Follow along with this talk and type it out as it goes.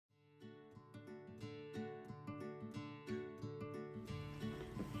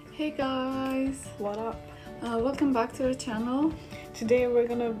Hey guys, What up? welcome back to our channel. Today we're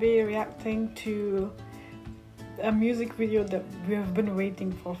gonna be reacting to a music video that we have been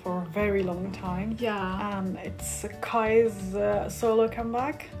waiting for a very long time. Yeah, It's Kai's solo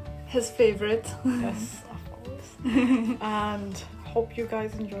comeback. his favorite. Yes, of course. And hope you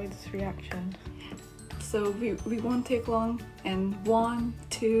guys enjoy this reaction. So we won't take long. And 1,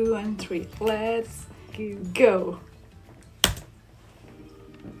 2, and 3. Let's go.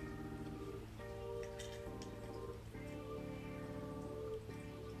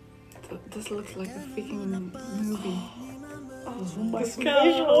 This looks like a freaking movie. Oh my This god!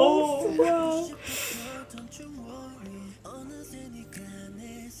 visuals. Oh, wow.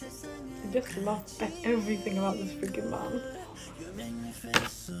 I just love everything about this freaking man.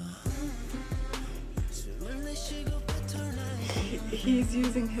 He's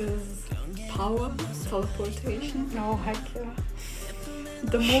using his power, teleportation, Oh heck yeah!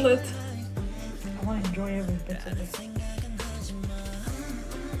 the mullet. I want to enjoy every bit of it.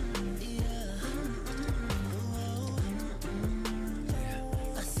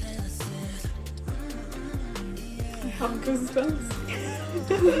 I have goosebumps.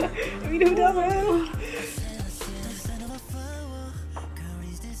 We do that, man.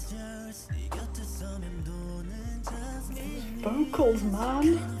 Vocals,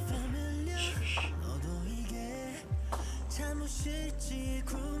 man.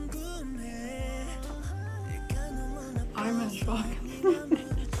 I'm in shock.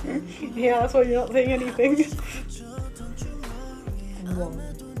 Yeah, that's why you're not saying anything. Whoa.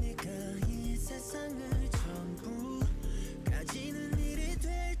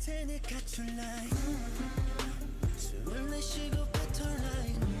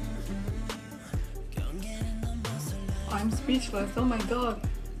 I'm speechless. Oh my god.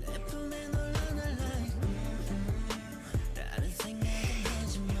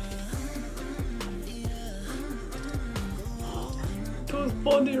 Those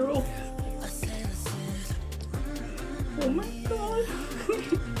body rolls. Oh my god.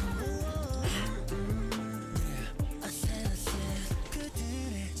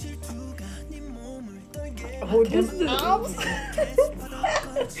 Oh, Kiss this the arms.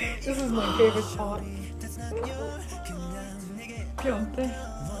 This is my favorite part. Piante.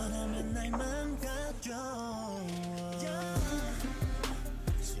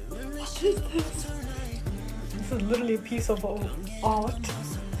 What is this? This is literally a piece of art.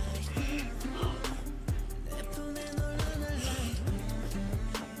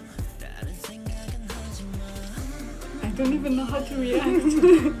 I don't even know how to react.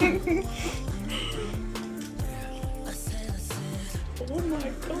 Oh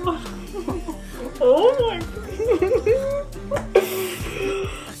my god. Oh my god.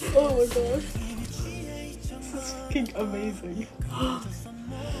 Oh my god. This is fucking amazing.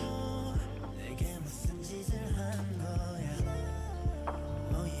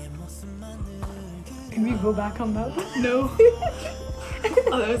 Can we go back on that? No.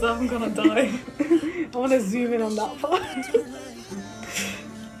 Otherwise I'm gonna die. I want to zoom in on that part.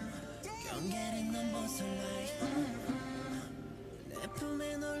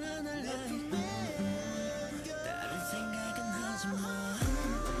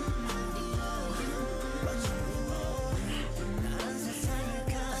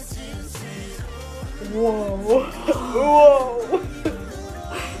 Whoa. Whoa.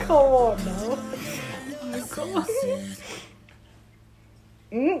 Come on now. Oh my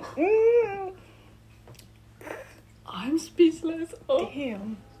god. I'm speechless. Oh.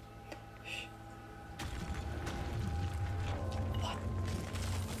 Damn.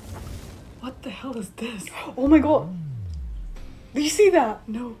 What the hell is this? Oh my god. Did you see that?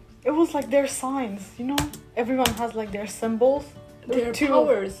 No. It was like their signs, you know? Everyone has like their symbols. There were Their two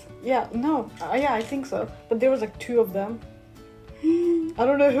powers. Yeah, no. Yeah, I think so. But there was like two of them. I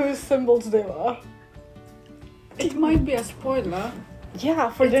don't know whose symbols they were. It might be a spoiler. Yeah,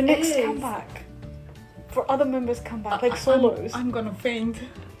 for It the next is. comeback. For other members come back, like solos. I'm gonna faint.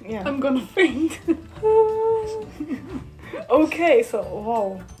 Yeah. I'm gonna faint. Okay, so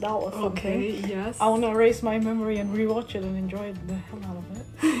wow, that was something. Okay, yes. I want to erase my memory and rewatch it and enjoy the hell out of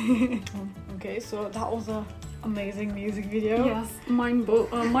it. Okay, so that was a amazing music video. Yes, mind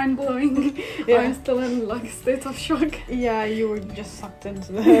blowing. Yeah. I'm still in like state of shock. Yeah, you were just sucked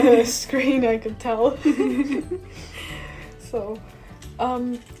into the screen, I could tell. So,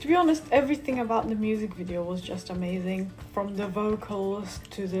 to be honest, everything about the music video was just amazing. From the vocals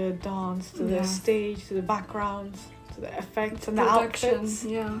to the dance to the Yeah. stage to the backgrounds to the effects and the Production, outfits.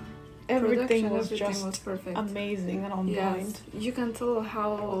 yeah. everything production, was everything just was perfect. amazing and on point. Yes, you can tell how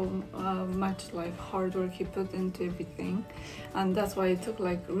much like hard work he put into everything, and that's why it took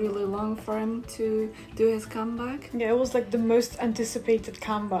like really long for him to do his comeback. Yeah, it was like the most anticipated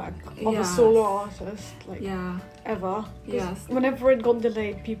comeback of a Yes. solo artist, like Yeah, ever. 'Cause yes. whenever it got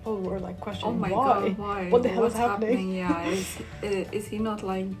delayed, people were like Oh questioning my why. god, why? What the hell What's is happening? Yeah, is he not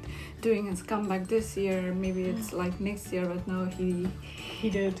like doing his comeback this year? Maybe it's like next year, but no, He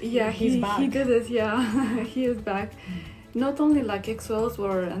did. yeah, he's back. He did it. Yeah, he is back. Not only like EXOs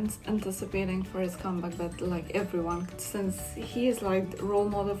were anticipating for his comeback, but like everyone, since he is like role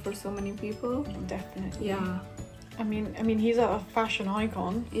model for so many people. Definitely. Yeah, I mean, he's a fashion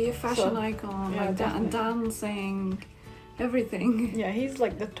icon. a fashion So, icon, yeah, like definitely. dancing, everything. Yeah, he's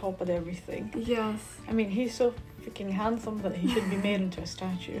like the top at everything. Yes. I mean, he's so freaking handsome that he should be made into a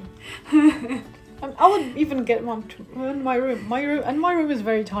statue. I would even get one in my room. My room is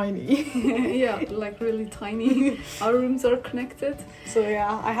very tiny. Yeah, like really tiny. Our rooms are connected. So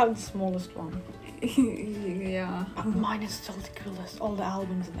yeah, I have the smallest one. Yeah. But mine is still the coolest. All the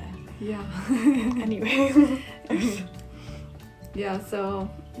albums in there. Yeah. Anyway. Yeah, so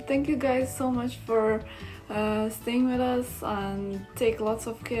thank you guys so much for staying with us, and take lots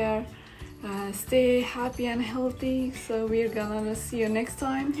of care. Stay happy and healthy. So we're gonna see you next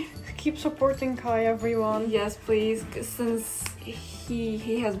time. Keep supporting Kai, everyone. Yes, please, since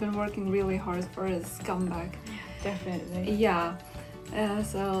he has been working really hard for his comeback. Definitely. Yeah.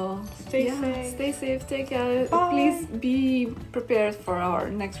 So Stay safe. Stay safe. Take care. Bye. Please be prepared for our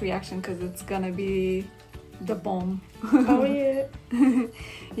next reaction, because it's gonna be the bomb. Oh yeah.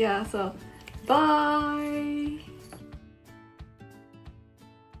 Yeah. So bye.